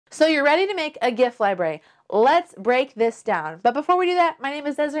So you're ready to make a GIF library. Let's break this down. But before we do that, my name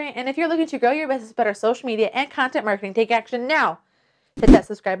is Desiree, and if you're looking to grow your business, better social media and content marketing, take action now. Hit that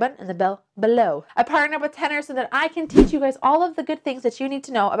subscribe button and the bell below. I partner with Tenor so that I can teach you guys all of the good things that you need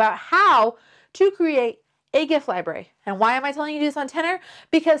to know about how to create a GIF library. And why am I telling you this on Tenor?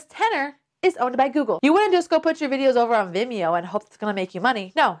 Because Tenor is owned by Google. You wouldn't just go put your videos over on Vimeo and hope it's going to make you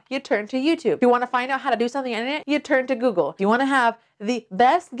money. No, you turn to YouTube. If you want to find out how to do something on the internet, you turn to Google. If you want to have the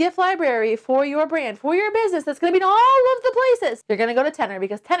best GIF library for your brand, for your business, that's going to be in all of the places, you're going to go to Tenor,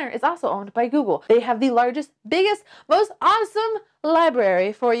 because Tenor is also owned by Google. They have the largest, biggest, most awesome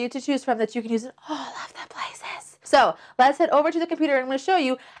library for you to choose from that you can use in all of the places. So let's head over to the computer and I'm going to show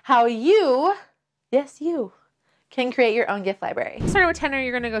you how you, yes, you, can create your own GIF library. Starting with Tenor,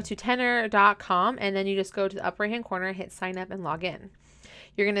 you're going to go to tenor.com and then you just go to the upper right hand corner, hit sign up and log in.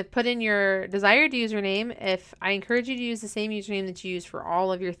 You're going to put in your desired username. If I encourage you to use the same username that you use for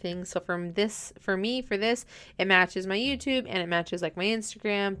all of your things. So for this, it matches my YouTube and it matches like my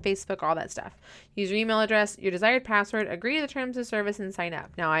Instagram, Facebook, all that stuff. Use your email address, your desired password, agree to the terms of service and sign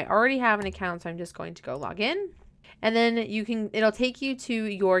up. Now I already have an account, so I'm just going to go log in. And then it'll take you to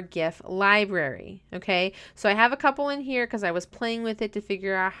your GIF library. Okay. So I have a couple in here because I was playing with it to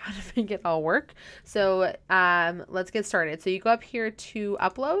figure out how to make it all work. So let's get started. So you go up here to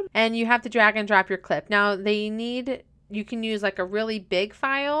upload and you have to drag and drop your clip. Now you can use like a really big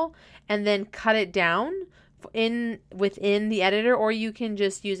file and then cut it down within the editor, or you can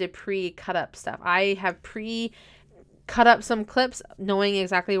just use a pre-cut up stuff. I have cut up some clips knowing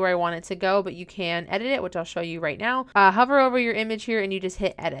exactly where I want it to go, but you can edit it, which I'll show you right now. Hover over your image here and you just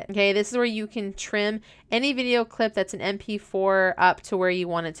hit edit. Okay, this is where you can trim any video clip that's an MP4 up to where you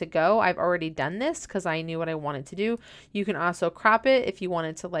want it to go. I've already done this because I knew what I wanted to do. You can also crop it if you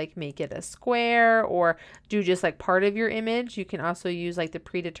wanted to like make it a square or do just like part of your image. You can also use like the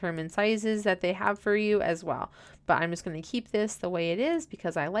predetermined sizes that they have for you as well. But I'm just going to keep this the way it is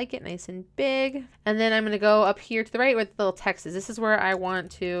because I like it nice and big. And then I'm going to go up here to the right where the little text is. This is where I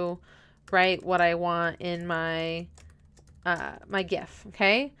want to write what I want in my my GIF.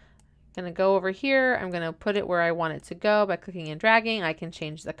 Okay, I'm going to go over here. I'm going to put it where I want it to go by clicking and dragging. I can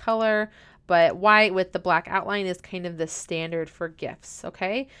change the color, but white with the black outline is kind of the standard for GIFs.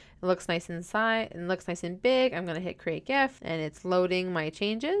 Okay, it looks nice inside and looks nice and big. I'm going to hit create GIF and it's loading my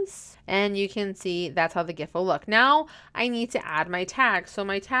changes. And you can see that's how the GIF will look. Now I need to add my tags. So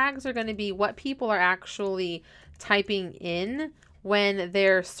my tags are going to be what people are actually typing in when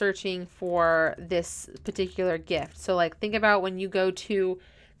they're searching for this particular GIF. So like think about when you go to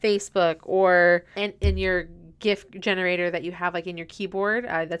Facebook or in your GIF generator that you have like in your keyboard,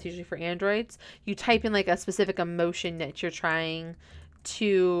 that's usually for Androids, you type in like a specific emotion that you're trying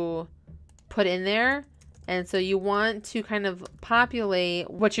to put in there. And so you want to kind of populate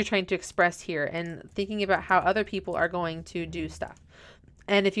what you're trying to express here and thinking about how other people are going to do stuff.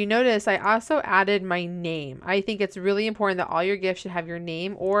 And if you notice, I also added my name. I think it's really important that all your GIFs should have your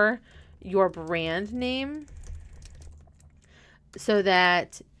name or your brand name so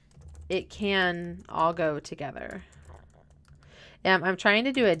that it can all go together. I'm trying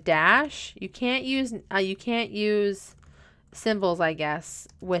to do a dash. You can't use symbols, I guess,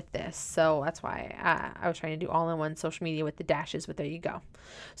 with this. So that's why I was trying to do all-in-one social media with the dashes, but there you go.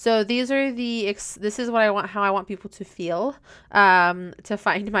 So these are this is what I want, how I want people to feel to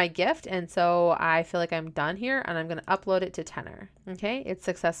find my gift. And so I feel like I'm done here and I'm going to upload it to Tenor. Okay, it's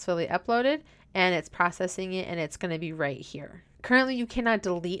successfully uploaded and it's processing it and it's going to be right here. Currently, you cannot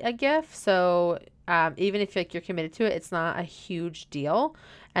delete a GIF, so even if like you're committed to it, it's not a huge deal.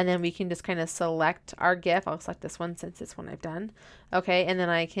 And then we can just kind of select our GIF. I'll select this one since it's one I've done. Okay, and then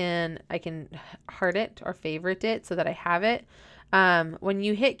I can heart it or favorite it so that I have it. When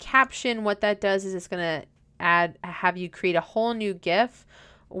you hit caption, what that does is it's gonna have you create a whole new GIF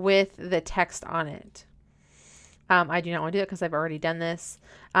with the text on it. I do not want to do it because I've already done this.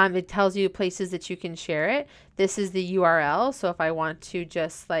 It tells you places that you can share it. This is the URL. So if I want to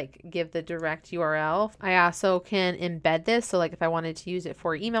just like give the direct URL, I also can embed this. So like if I wanted to use it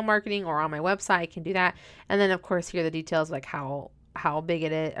for email marketing or on my website, I can do that. And then of course, here are the details like how big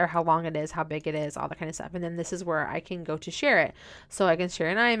it is or how long it is, how big it is, all that kind of stuff. And then this is where I can go to share it. So I can share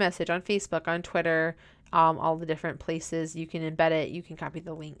an iMessage on Facebook, on Twitter, all the different places you can embed it. You can copy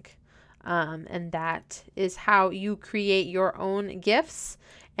the link. And that is how you create your own GIFs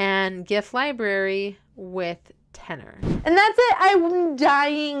and GIF library with Tenor. And that's it. I'm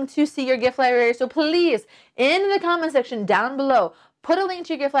dying to see your GIF library. So please, in the comment section down below, put a link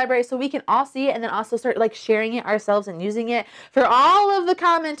to your gift library so we can all see it, and then also start like sharing it ourselves and using it for all of the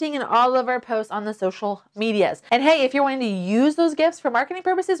commenting and all of our posts on the social medias. And hey, if you're wanting to use those gifts for marketing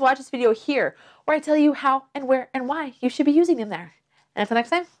purposes, watch this video here where I tell you how and where and why you should be using them there. And until next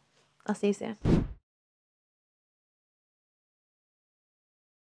time, I'll see you soon.